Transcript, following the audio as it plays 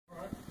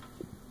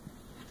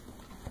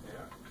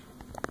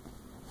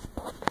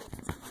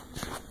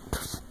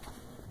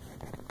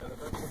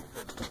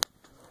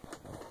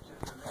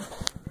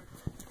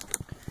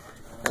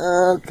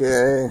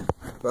Okay,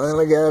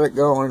 finally got it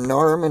going.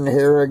 Norman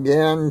here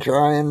again,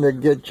 trying to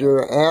get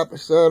your app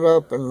set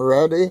up and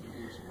ready.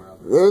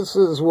 This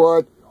is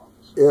what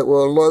it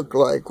will look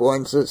like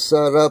once it's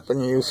set up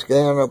and you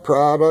scan a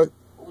product.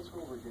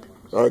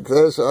 Like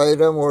this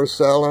item we're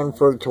selling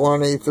for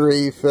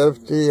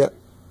 $23.50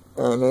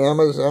 on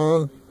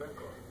Amazon.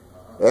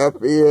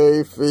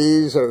 FBA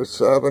fees are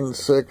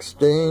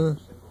 $7.16.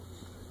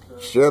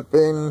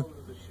 Shipping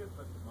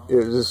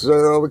is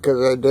 $0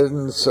 because I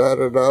didn't set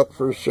it up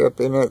for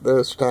shipping at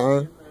this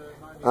time.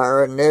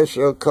 Our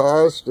initial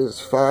cost is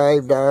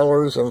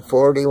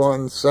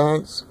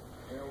 $5.41.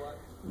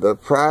 The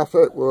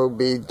profit will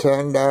be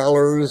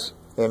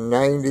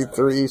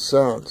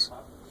 $10.93.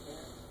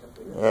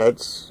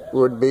 That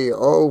would be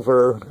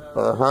over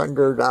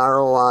 100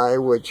 ROI,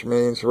 which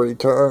means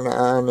return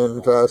on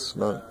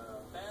investment.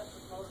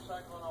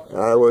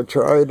 I will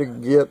try to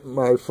get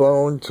my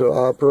phone to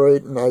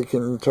operate and I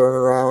can turn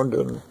around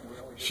and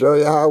show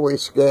you how we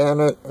scan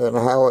it and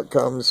how it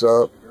comes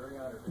up.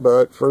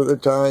 But for the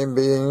time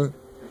being,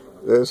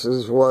 this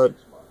is what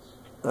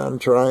I'm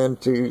trying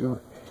to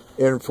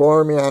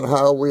inform you on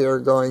how we are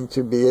going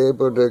to be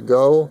able to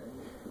go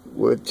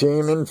with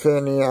Team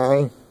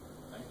INFINii.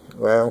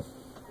 Well,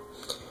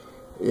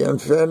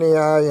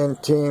 INFINii and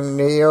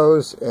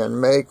teamNEOS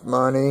and make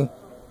money,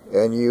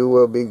 and you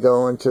will be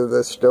going to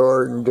the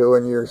store and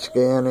doing your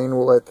scanning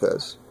with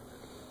us.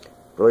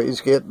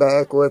 Please get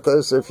back with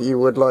us if you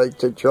would like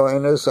to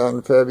join us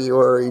on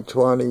February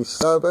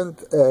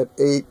 27th at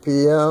 8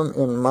 p.m.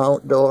 in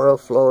Mount Dora,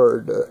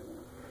 Florida.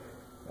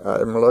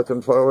 I'm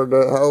looking forward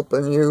to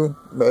helping you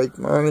make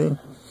money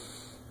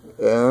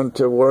and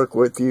to work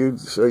with you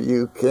so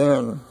you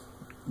can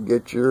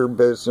get your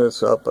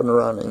business up and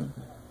running.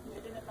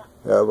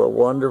 Have a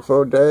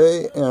wonderful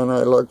day, and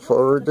I look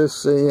forward to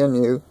seeing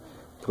you.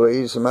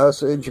 Please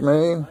message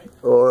me,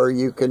 or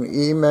you can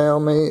email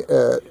me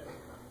at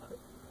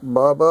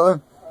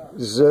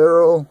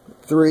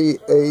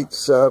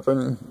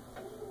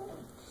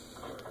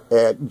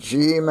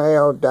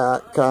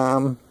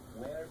bubba0387@gmail.com,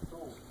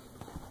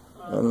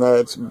 and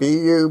that's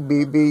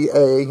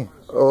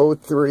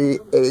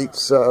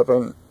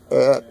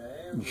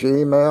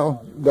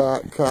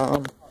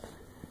BUBBA0387@gmail.com.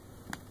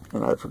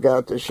 And I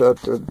forgot to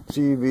shut the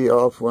TV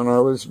off when I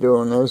was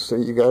doing this, so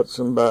you got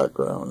some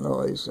background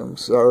noise. I'm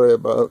sorry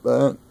about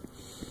that.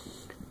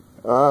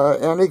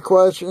 Any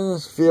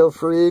questions, feel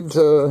free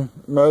to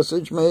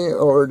message me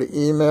or to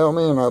email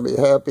me, and I'll be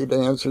happy to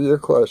answer your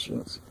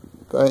questions.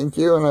 Thank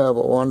you, and have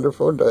a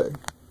wonderful day.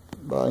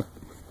 Bye.